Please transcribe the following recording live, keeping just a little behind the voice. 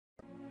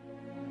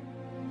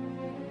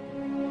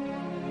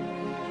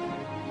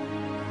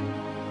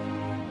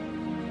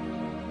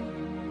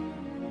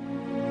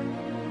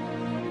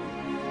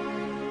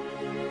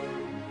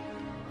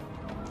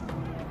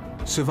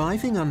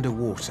Surviving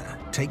underwater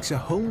takes a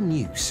whole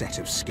new set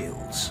of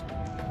skills.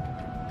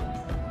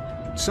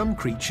 Some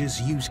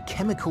creatures use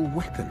chemical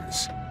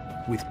weapons,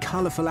 with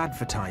colourful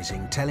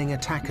advertising telling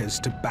attackers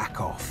to back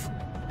off.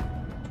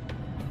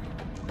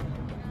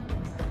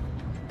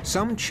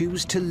 Some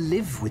choose to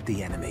live with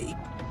the enemy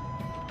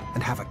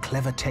and have a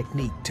clever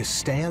technique to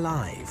stay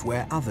alive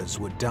where others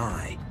would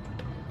die.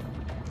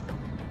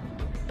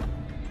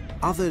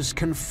 Others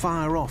can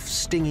fire off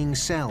stinging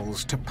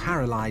cells to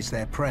paralyze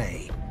their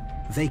prey.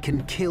 They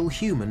can kill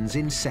humans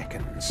in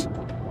seconds.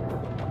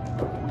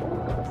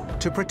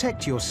 To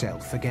protect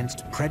yourself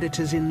against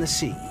predators in the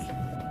sea,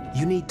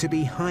 you need to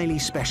be highly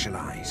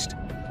specialized,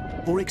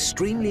 or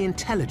extremely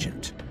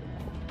intelligent,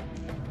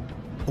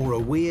 or a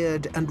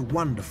weird and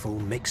wonderful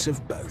mix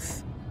of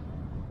both.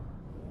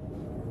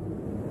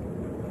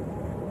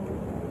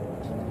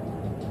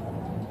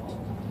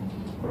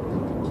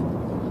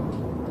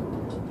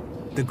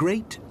 The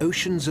great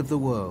oceans of the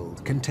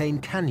world contain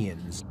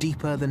canyons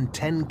deeper than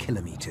 10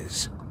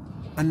 kilometers,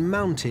 and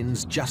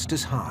mountains just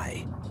as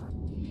high.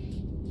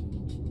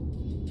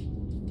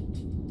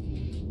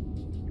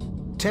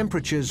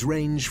 Temperatures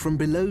range from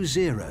below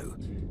 0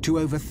 to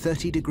over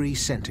 30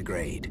 degrees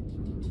centigrade.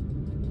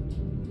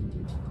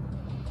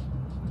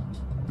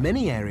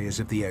 Many areas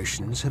of the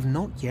oceans have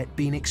not yet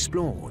been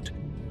explored,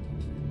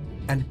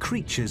 and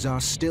creatures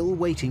are still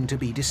waiting to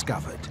be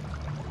discovered.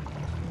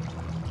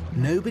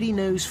 Nobody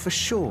knows for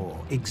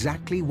sure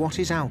exactly what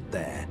is out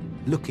there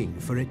looking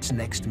for its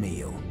next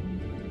meal.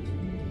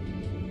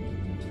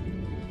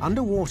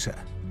 Underwater,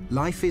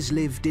 life is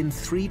lived in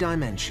 3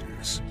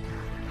 dimensions.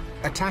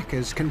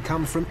 Attackers can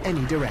come from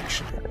any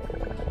direction,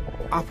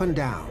 up and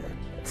down,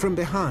 from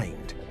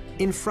behind,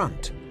 in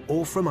front,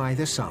 or from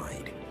either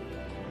side.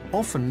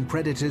 Often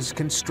predators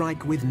can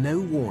strike with no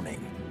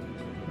warning.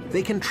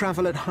 They can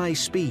travel at high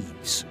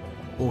speeds,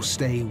 or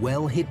stay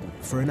well hidden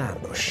for an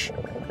ambush.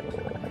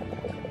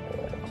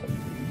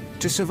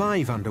 To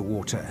survive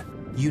underwater,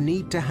 you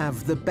need to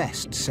have the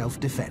best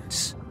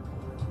self-defense.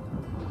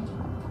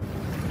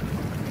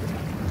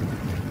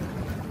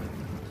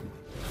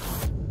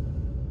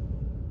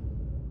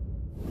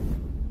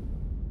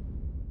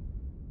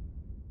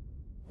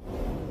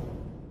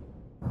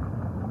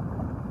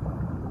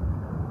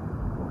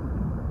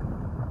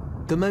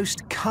 The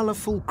most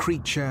colorful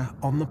creature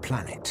on the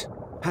planet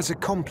has a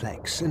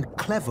complex and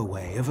clever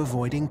way of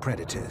avoiding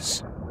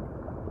predators.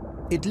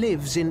 It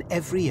lives in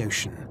every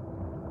ocean,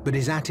 but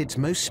is at its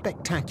most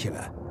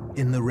spectacular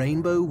in the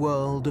rainbow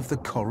world of the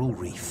coral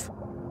reef.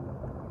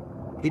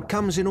 It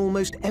comes in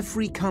almost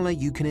every color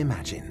you can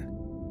imagine.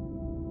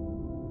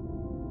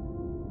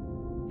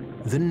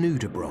 The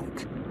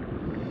nudibranch.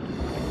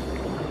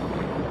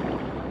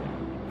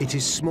 It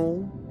is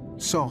small,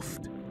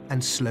 soft,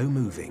 and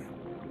slow-moving.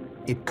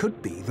 It could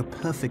be the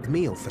perfect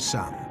meal for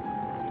some,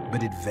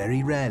 but it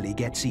very rarely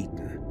gets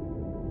eaten.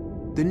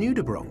 The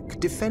nudibranch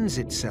defends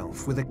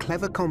itself with a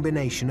clever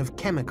combination of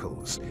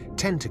chemicals,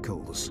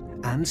 tentacles,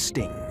 and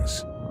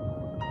stings.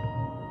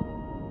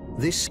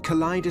 This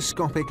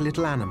kaleidoscopic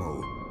little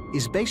animal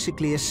is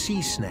basically a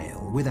sea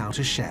snail without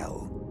a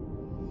shell.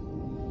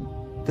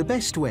 The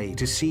best way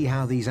to see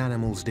how these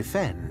animals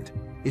defend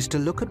is to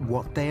look at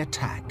what they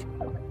attack.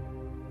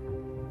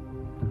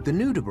 The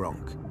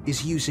nudibranch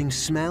is using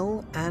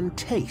smell and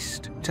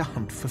taste to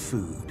hunt for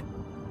food.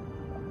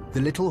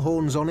 The little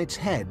horns on its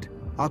head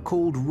are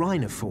called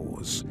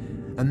rhinophores,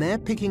 and they're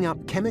picking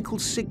up chemical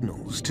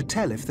signals to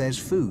tell if there's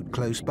food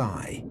close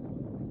by.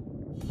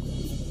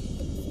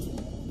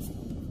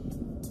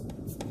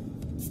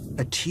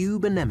 A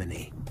tube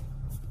anemone.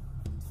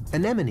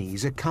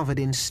 Anemones are covered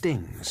in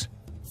stings,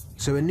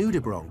 so a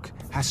nudibranch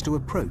has to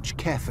approach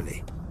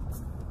carefully.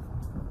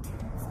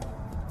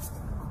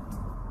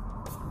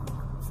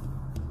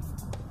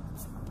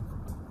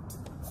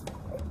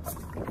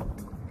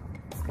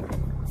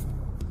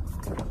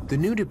 The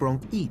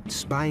nudibranch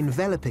eats by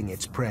enveloping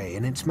its prey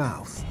in its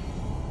mouth.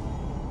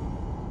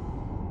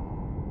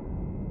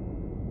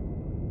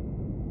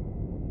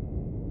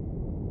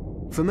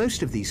 For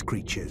most of these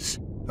creatures,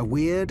 a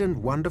weird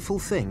and wonderful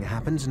thing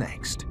happens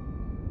next.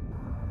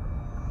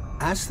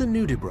 As the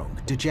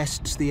nudibranch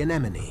digests the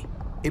anemone,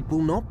 it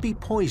will not be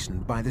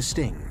poisoned by the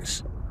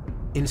stings.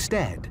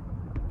 Instead,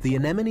 the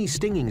anemone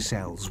stinging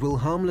cells will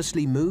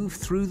harmlessly move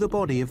through the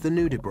body of the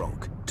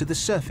nudibranch to the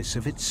surface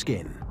of its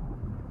skin.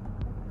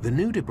 The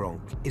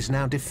nudibranch is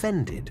now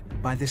defended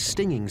by the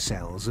stinging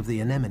cells of the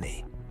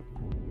anemone.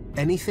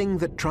 Anything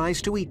that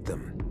tries to eat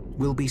them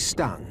will be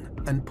stung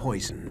and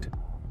poisoned.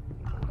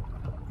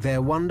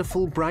 Their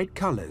wonderful bright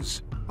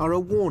colors are a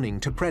warning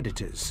to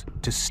predators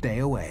to stay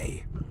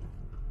away.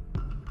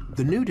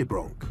 The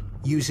nudibranch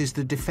uses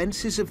the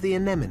defenses of the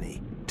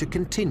anemone to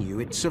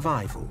continue its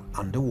survival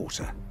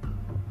underwater.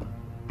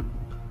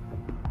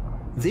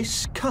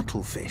 This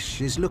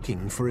cuttlefish is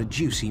looking for a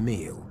juicy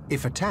meal.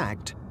 If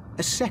attacked,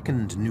 a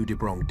second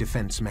nudibranch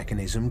defense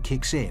mechanism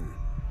kicks in.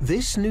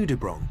 This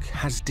nudibranch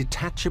has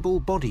detachable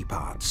body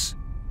parts.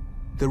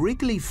 The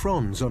wriggly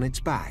fronds on its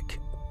back,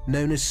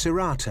 known as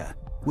serrata,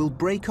 will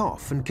break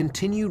off and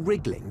continue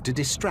wriggling to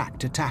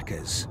distract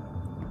attackers.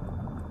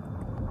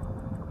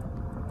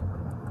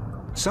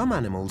 Some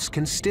animals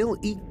can still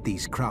eat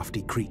these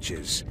crafty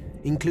creatures,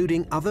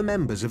 including other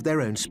members of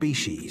their own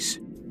species.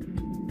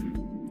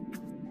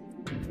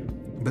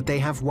 But they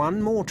have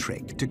one more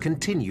trick to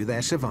continue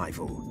their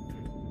survival.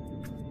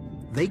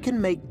 They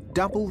can make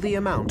double the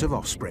amount of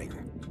offspring.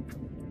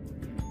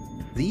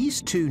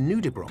 These two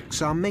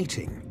nudibranchs are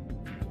mating.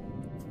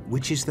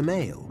 Which is the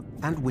male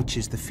and which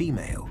is the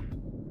female?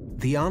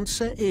 The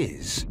answer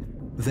is,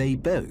 they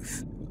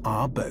both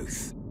are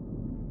both.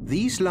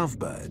 These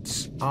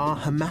lovebirds are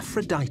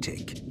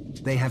hermaphroditic.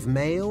 They have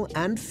male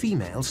and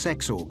female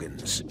sex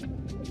organs.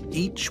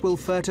 Each will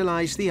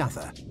fertilize the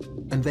other,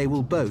 and they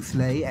will both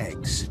lay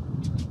eggs.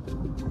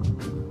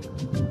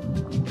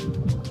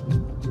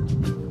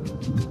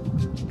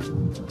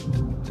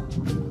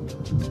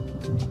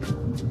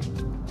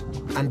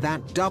 And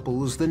that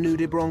doubles the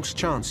nudibranch's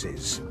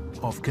chances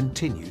of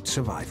continued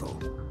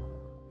survival.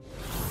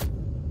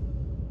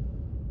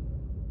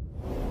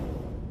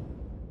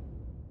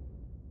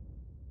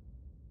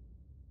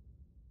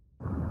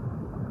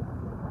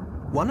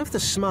 One of the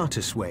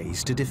smartest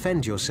ways to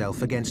defend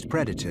yourself against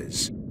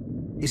predators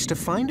is to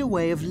find a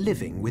way of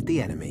living with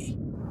the enemy.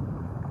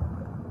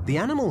 The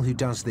animal who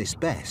does this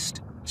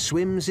best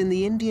swims in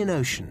the Indian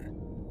Ocean,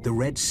 the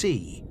Red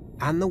Sea,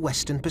 and the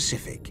Western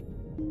Pacific.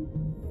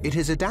 It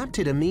has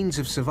adapted a means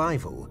of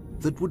survival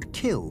that would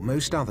kill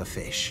most other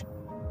fish.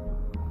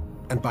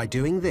 And by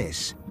doing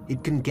this,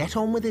 it can get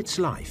on with its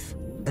life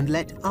and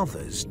let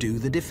others do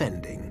the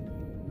defending.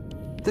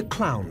 The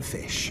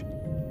clownfish.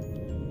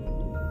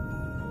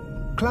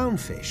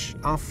 Clownfish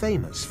are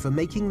famous for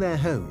making their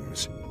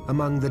homes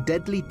among the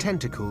deadly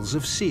tentacles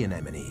of sea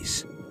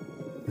anemones.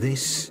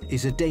 This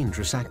is a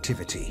dangerous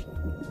activity.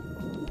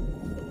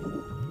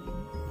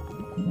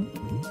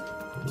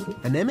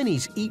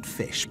 Anemones eat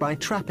fish by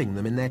trapping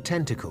them in their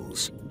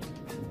tentacles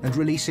and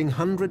releasing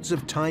hundreds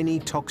of tiny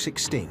toxic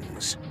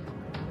stings.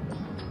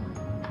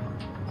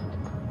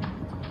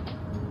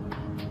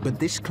 But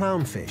this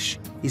clownfish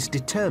is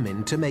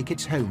determined to make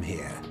its home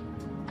here.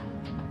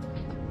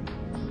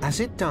 As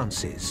it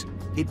dances,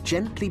 it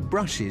gently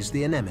brushes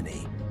the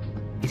anemone.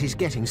 It is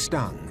getting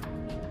stung.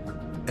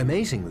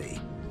 Amazingly,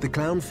 the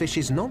clownfish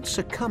is not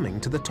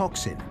succumbing to the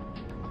toxin.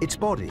 Its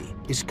body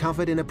is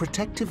covered in a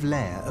protective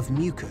layer of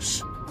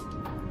mucus.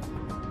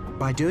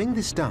 By doing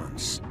this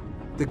dance,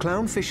 the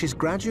clownfish is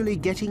gradually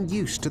getting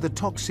used to the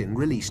toxin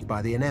released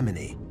by the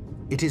anemone.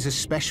 It is a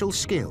special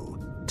skill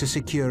to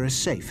secure a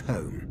safe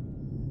home.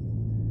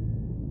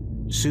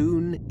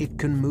 Soon it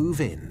can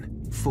move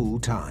in full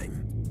time.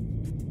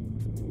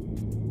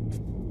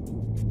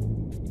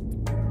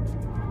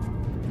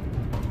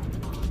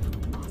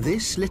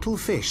 This little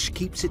fish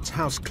keeps its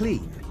house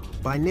clean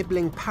by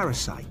nibbling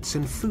parasites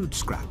and food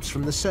scraps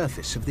from the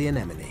surface of the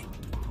anemone.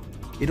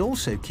 It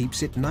also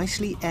keeps it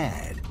nicely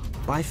aired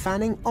by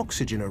fanning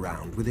oxygen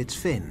around with its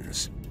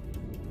fins.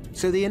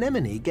 So the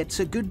anemone gets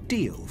a good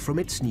deal from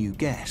its new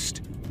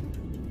guest.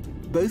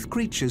 Both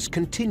creatures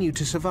continue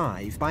to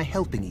survive by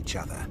helping each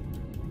other.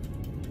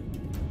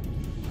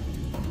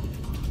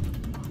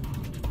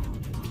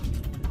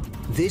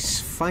 This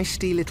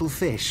feisty little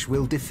fish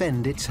will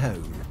defend its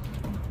home.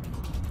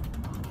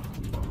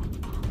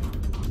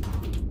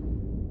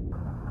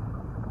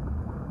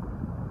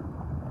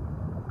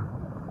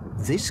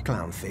 This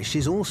clownfish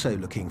is also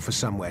looking for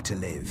somewhere to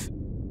live.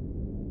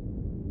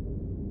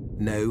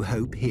 No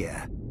hope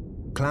here.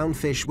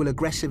 Clownfish will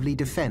aggressively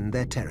defend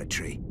their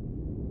territory.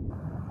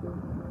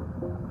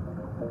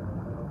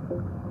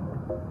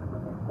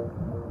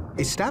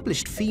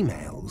 Established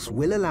females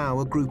will allow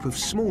a group of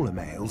smaller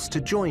males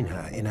to join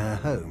her in her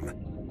home.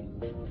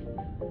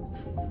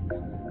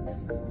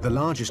 The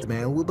largest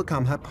male will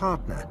become her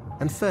partner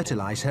and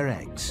fertilize her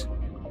eggs.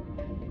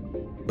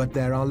 But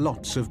there are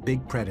lots of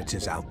big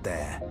predators out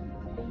there.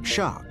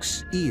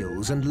 Sharks,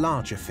 eels, and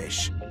larger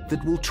fish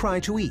that will try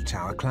to eat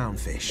our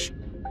clownfish.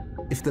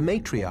 If the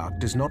matriarch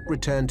does not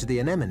return to the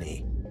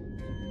anemone,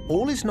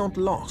 all is not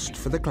lost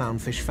for the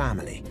clownfish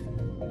family.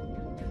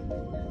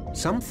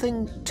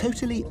 Something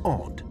totally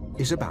odd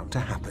is about to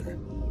happen.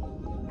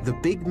 The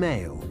big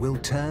male will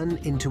turn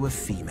into a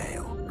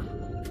female.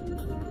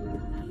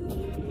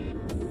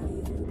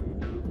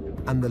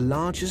 And the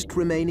largest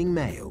remaining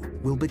male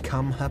will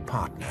become her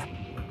partner,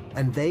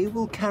 and they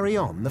will carry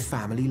on the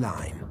family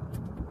line.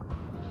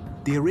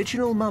 The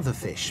original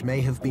motherfish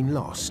may have been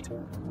lost,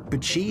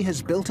 but she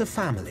has built a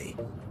family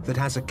that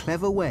has a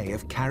clever way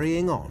of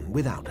carrying on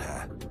without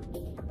her.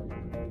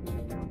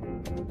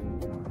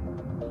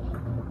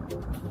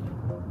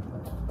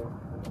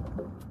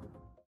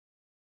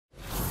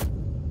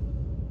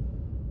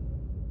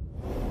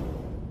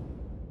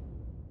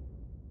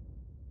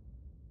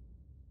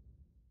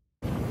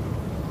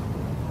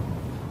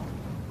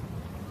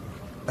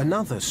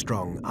 Another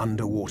strong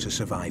underwater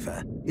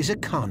survivor is a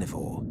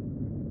carnivore.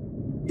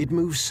 It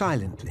moves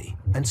silently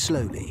and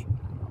slowly,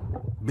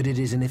 but it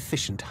is an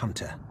efficient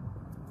hunter.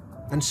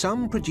 And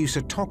some produce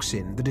a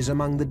toxin that is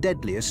among the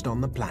deadliest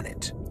on the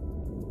planet.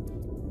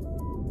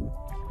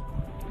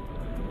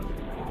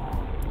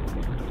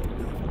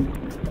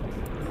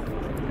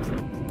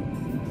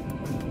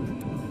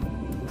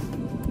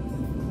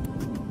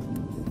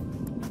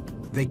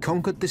 They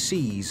conquered the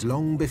seas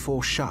long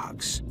before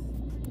sharks,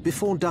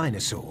 before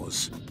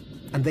dinosaurs,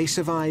 and they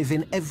survive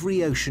in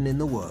every ocean in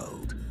the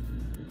world.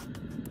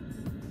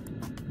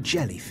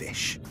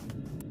 Jellyfish.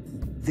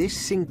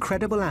 This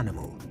incredible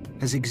animal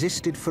has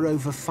existed for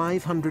over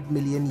 500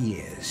 million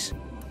years.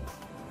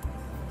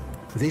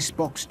 This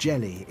box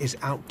jelly is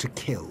out to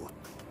kill.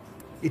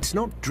 It's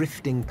not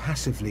drifting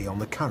passively on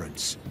the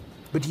currents,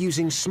 but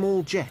using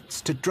small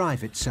jets to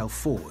drive itself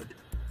forward.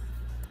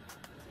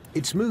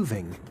 It's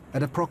moving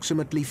at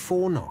approximately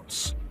 4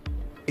 knots.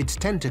 Its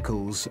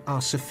tentacles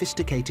are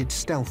sophisticated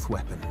stealth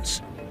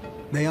weapons.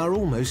 They are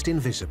almost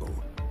invisible,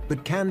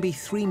 but can be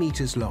 3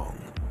 meters long.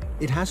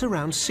 It has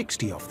around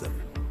 60 of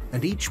them,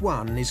 and each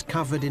one is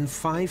covered in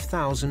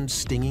 5,000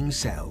 stinging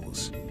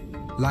cells.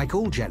 Like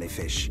all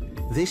jellyfish,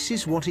 this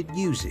is what it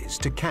uses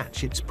to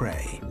catch its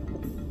prey.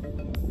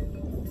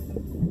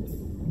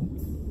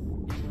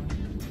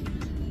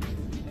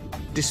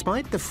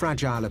 Despite the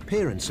fragile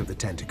appearance of the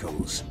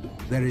tentacles,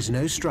 there is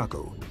no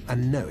struggle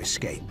and no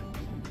escape.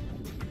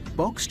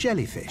 Box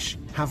jellyfish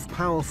have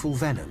powerful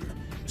venom,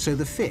 so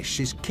the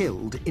fish is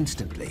killed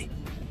instantly.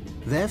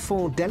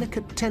 Therefore,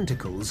 delicate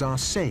tentacles are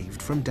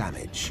saved from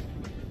damage.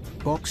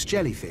 Box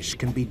jellyfish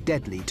can be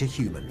deadly to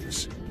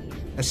humans.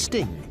 A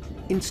sting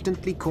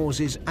instantly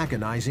causes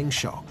agonizing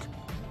shock.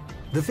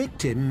 The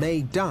victim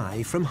may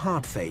die from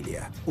heart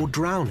failure or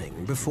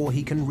drowning before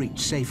he can reach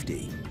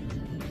safety.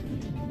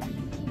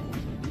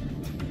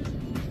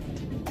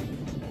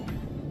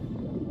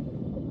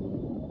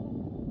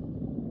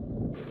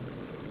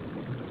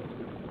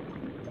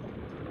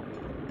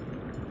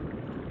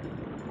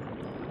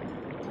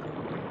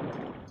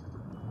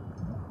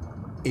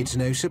 It's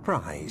no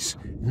surprise,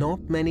 not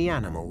many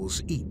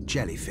animals eat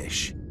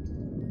jellyfish.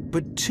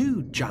 But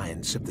 2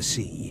 giants of the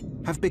sea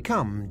have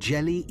become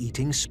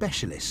jelly-eating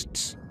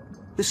specialists,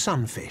 the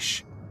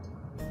sunfish.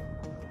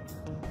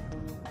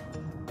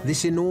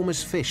 This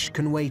enormous fish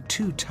can weigh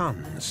 2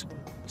 tons,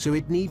 so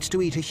it needs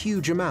to eat a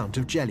huge amount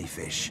of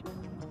jellyfish.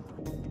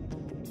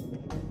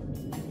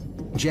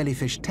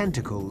 Jellyfish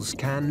tentacles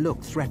can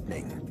look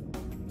threatening.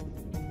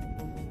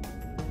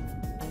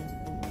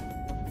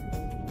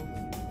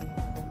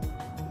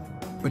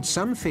 But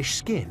sunfish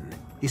skin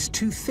is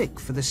too thick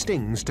for the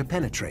stings to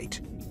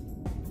penetrate.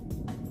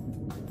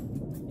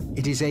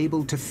 It is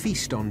able to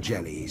feast on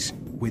jellies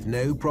with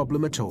no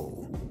problem at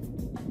all.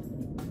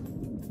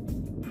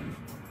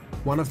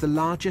 One of the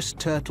largest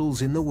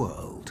turtles in the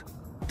world,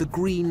 the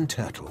green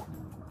turtle.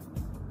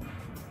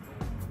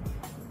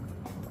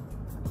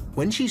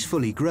 When she's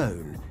fully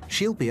grown,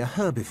 she'll be a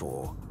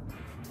herbivore.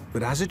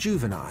 But as a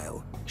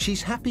juvenile,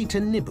 she's happy to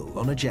nibble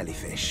on a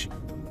jellyfish.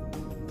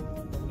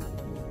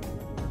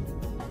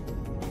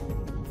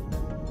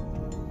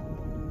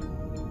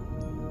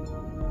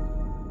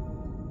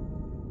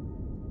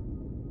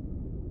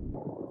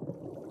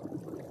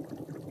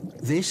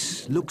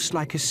 This looks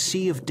like a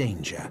sea of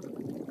danger.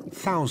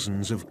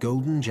 Thousands of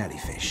golden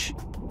jellyfish.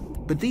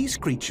 But these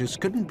creatures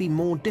couldn't be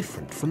more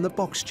different from the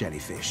box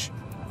jellyfish.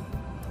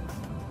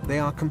 They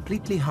are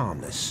completely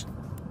harmless.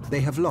 They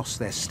have lost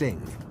their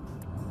sting.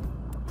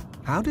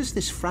 How does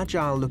this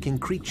fragile-looking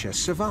creature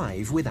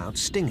survive without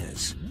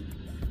stingers?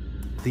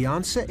 The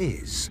answer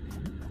is,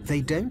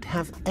 they don't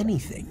have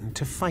anything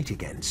to fight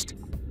against.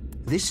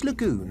 This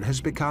lagoon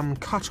has become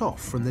cut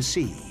off from the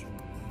sea.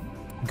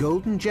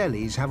 Golden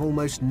jellies have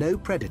almost no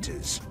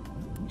predators,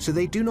 so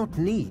they do not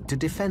need to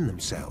defend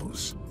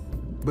themselves.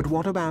 But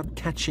what about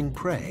catching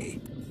prey?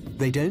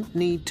 They don't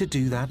need to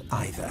do that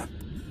either.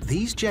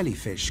 These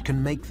jellyfish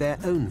can make their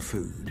own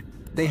food.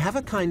 They have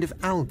a kind of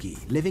algae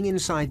living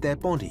inside their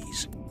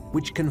bodies,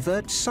 which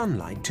converts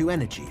sunlight to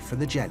energy for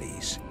the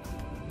jellies.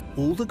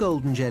 All the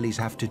golden jellies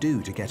have to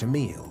do to get a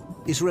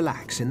meal is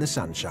relax in the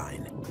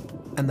sunshine,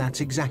 and that's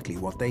exactly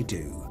what they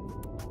do.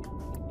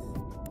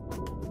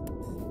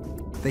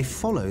 They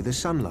follow the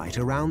sunlight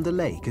around the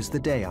lake as the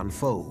day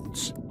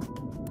unfolds.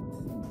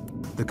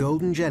 The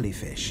golden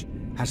jellyfish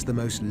has the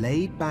most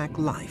laid-back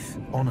life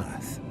on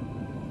Earth.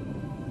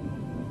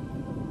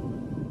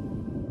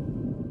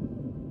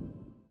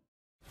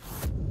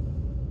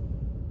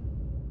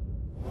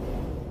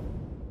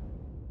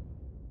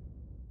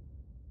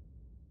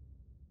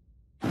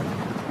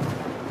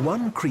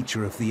 One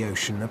creature of the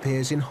ocean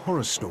appears in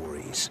horror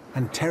stories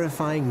and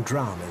terrifying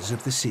dramas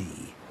of the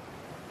sea.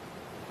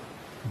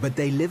 But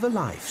they live a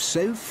life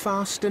so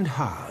fast and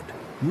hard,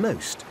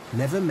 most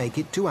never make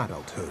it to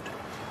adulthood.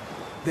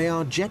 They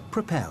are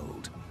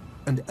jet-propelled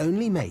and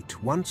only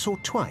mate once or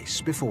twice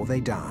before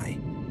they die.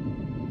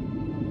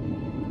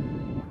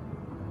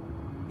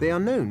 They are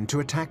known to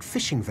attack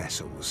fishing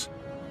vessels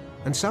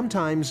and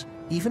sometimes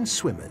even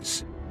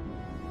swimmers.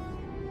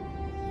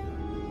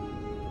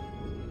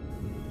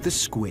 The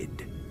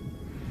squid.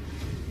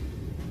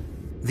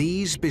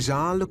 These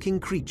bizarre-looking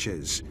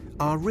creatures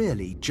are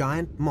really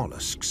giant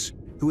mollusks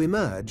who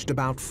emerged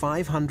about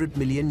 500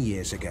 million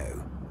years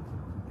ago.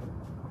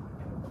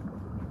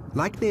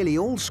 Like nearly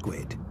all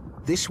squid,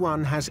 this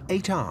one has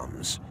 8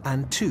 arms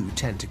and 2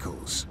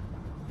 tentacles.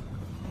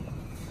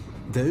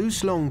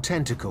 Those long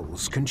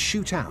tentacles can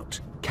shoot out,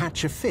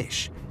 catch a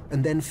fish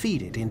and then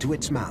feed it into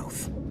its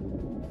mouth.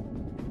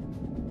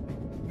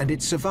 And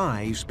it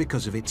survives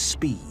because of its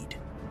speed.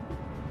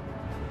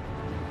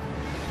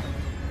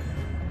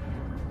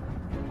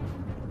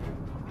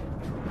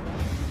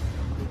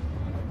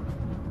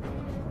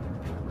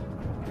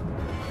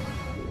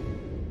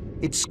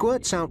 It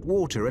squirts out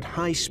water at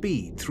high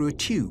speed through a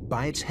tube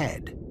by its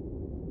head.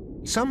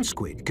 Some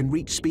squid can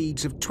reach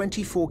speeds of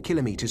 24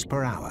 kilometers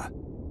per hour.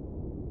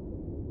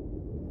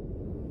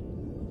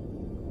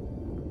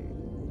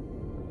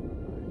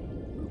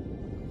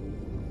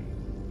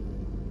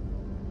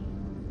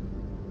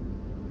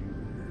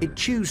 It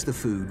chews the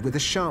food with a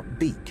sharp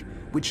beak,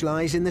 which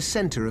lies in the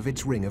center of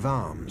its ring of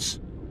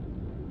arms.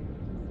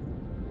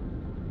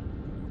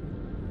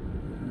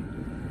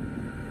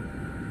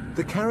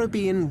 The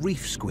Caribbean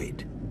reef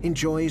squid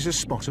enjoys a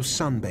spot of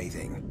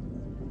sunbathing.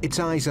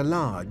 Its eyes are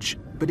large,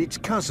 but its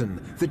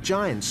cousin, the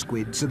giant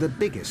squids, are the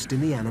biggest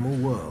in the animal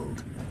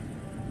world.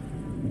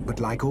 But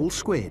like all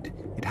squid,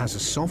 it has a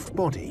soft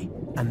body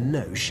and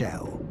no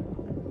shell.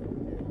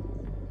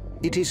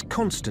 It is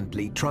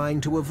constantly trying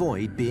to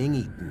avoid being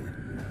eaten.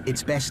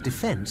 Its best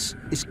defense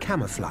is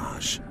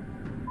camouflage.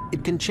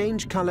 It can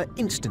change color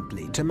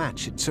instantly to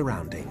match its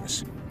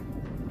surroundings.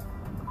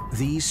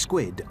 These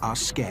squid are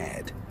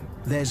scared.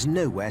 There's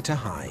nowhere to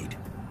hide.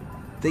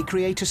 They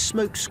create a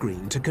smoke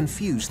screen to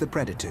confuse the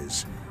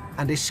predators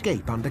and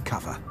escape under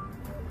cover.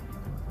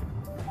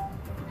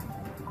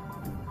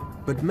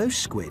 But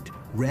most squid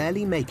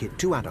rarely make it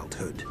to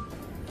adulthood.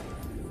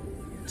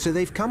 So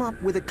they've come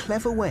up with a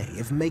clever way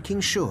of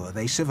making sure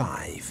they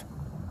survive.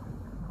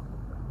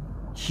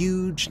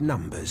 Huge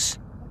numbers.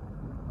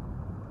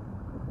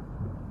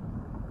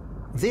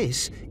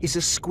 This is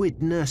a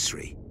squid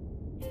nursery.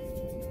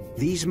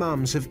 These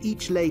mums have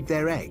each laid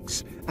their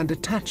eggs and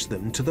attached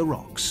them to the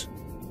rocks.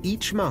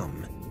 Each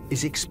mum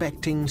is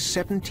expecting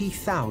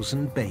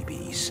 70,000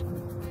 babies.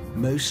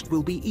 Most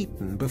will be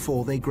eaten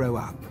before they grow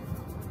up.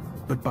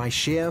 But by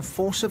sheer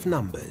force of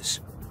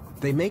numbers,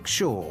 they make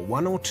sure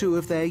one or two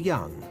of their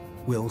young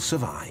will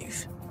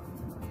survive.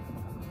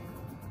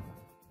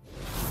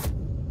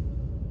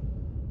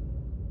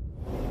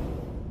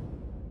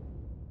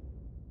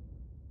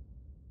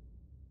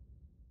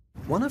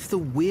 One of the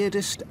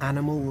weirdest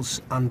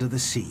animals under the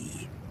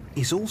sea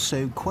is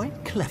also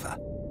quite clever.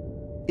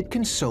 It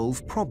can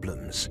solve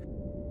problems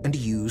and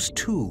use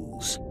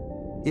tools.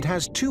 It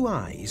has 2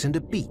 eyes and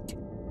a beak,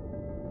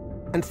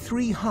 and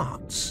 3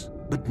 hearts,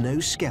 but no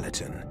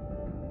skeleton.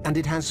 And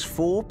it has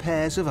 4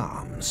 pairs of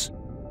arms.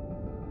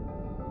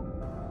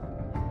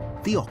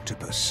 The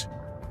octopus.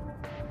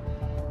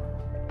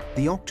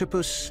 The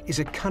octopus is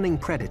a cunning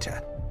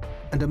predator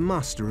and a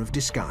master of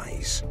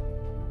disguise.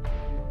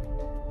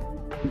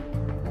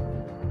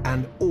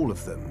 And all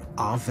of them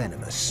are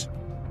venomous.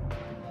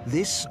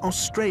 This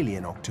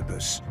Australian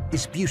octopus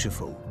is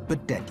beautiful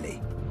but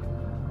deadly.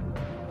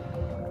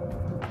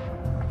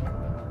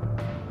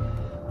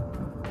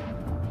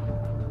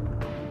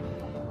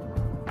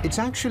 It's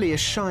actually a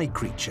shy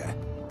creature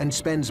and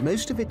spends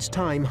most of its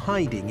time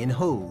hiding in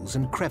holes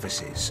and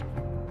crevices.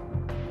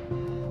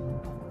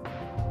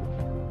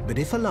 But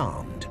if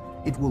alarmed,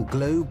 it will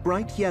glow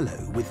bright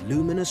yellow with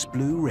luminous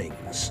blue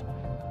rings.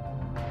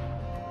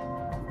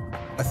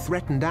 A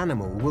threatened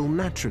animal will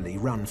naturally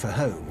run for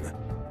home.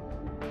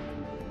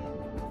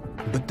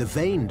 But the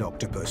veined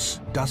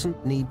octopus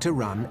doesn't need to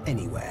run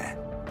anywhere.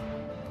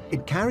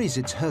 It carries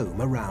its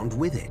home around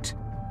with it.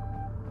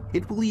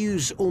 It will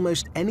use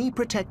almost any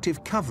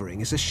protective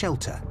covering as a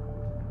shelter: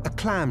 a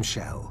clam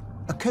shell,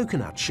 a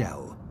coconut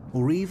shell,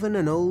 or even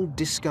an old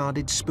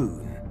discarded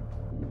spoon.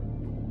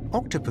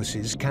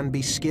 Octopuses can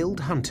be skilled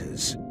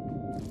hunters.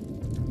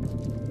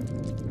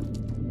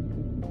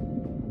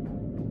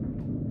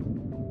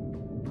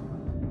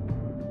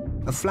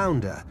 A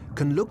flounder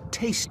can look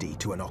tasty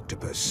to an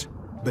octopus,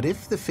 but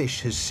if the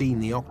fish has seen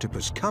the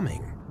octopus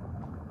coming,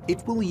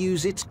 it will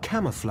use its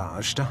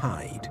camouflage to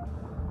hide.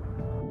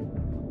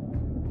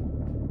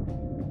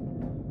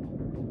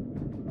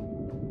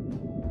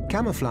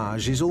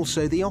 Camouflage is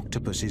also the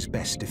octopus's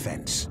best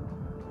defense.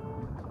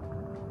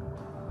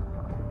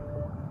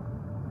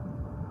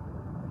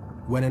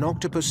 When an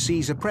octopus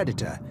sees a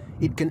predator,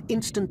 it can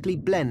instantly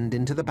blend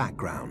into the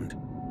background.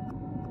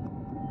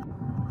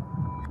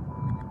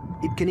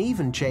 It can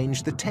even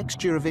change the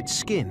texture of its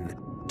skin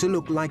to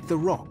look like the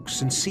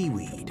rocks and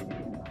seaweed.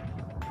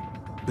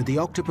 But the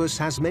octopus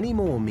has many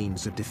more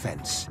means of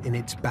defense in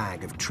its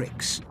bag of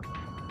tricks.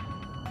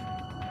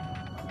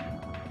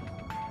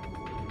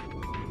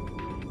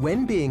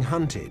 When being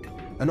hunted,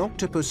 an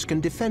octopus can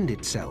defend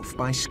itself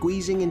by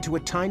squeezing into a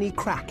tiny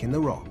crack in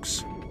the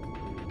rocks.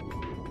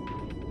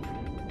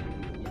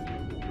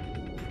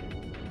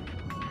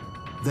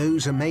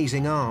 Those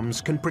amazing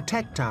arms can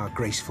protect our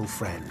graceful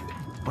friend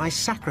by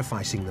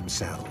sacrificing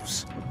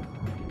themselves.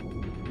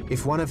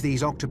 If one of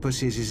these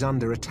octopuses is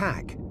under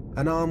attack,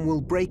 an arm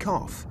will break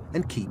off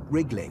and keep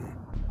wriggling.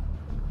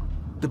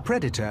 The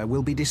predator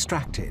will be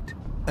distracted,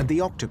 and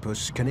the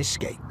octopus can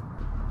escape.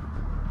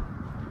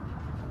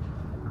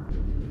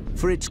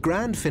 For its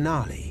grand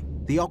finale,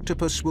 the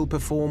octopus will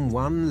perform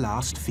one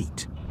last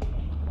feat.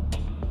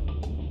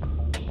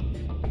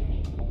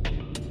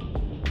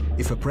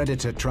 If a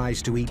predator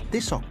tries to eat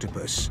this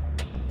octopus,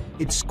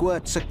 it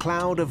squirts a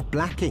cloud of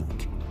black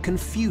ink,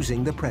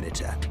 confusing the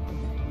predator.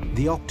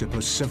 The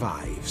octopus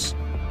survives.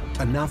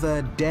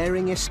 Another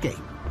daring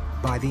escape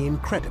by the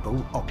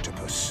incredible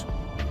octopus.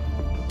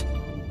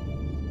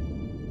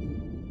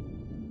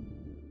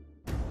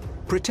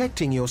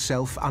 Protecting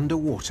yourself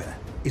underwater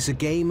is a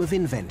game of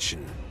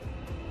invention.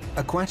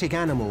 Aquatic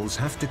animals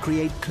have to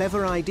create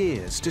clever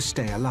ideas to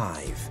stay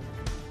alive.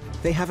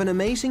 They have an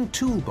amazing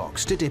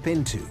toolbox to dip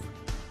into.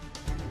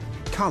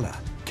 Color,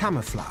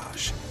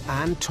 camouflage,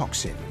 and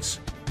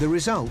toxins. The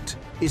result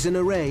is an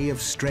array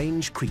of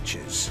strange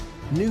creatures: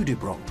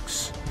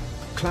 nudibranchs,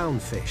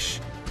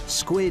 clownfish,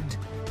 squid,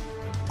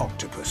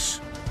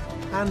 octopus,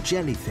 and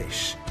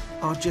jellyfish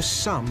are just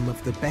some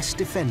of the best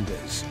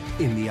defenders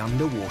in the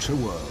underwater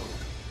world.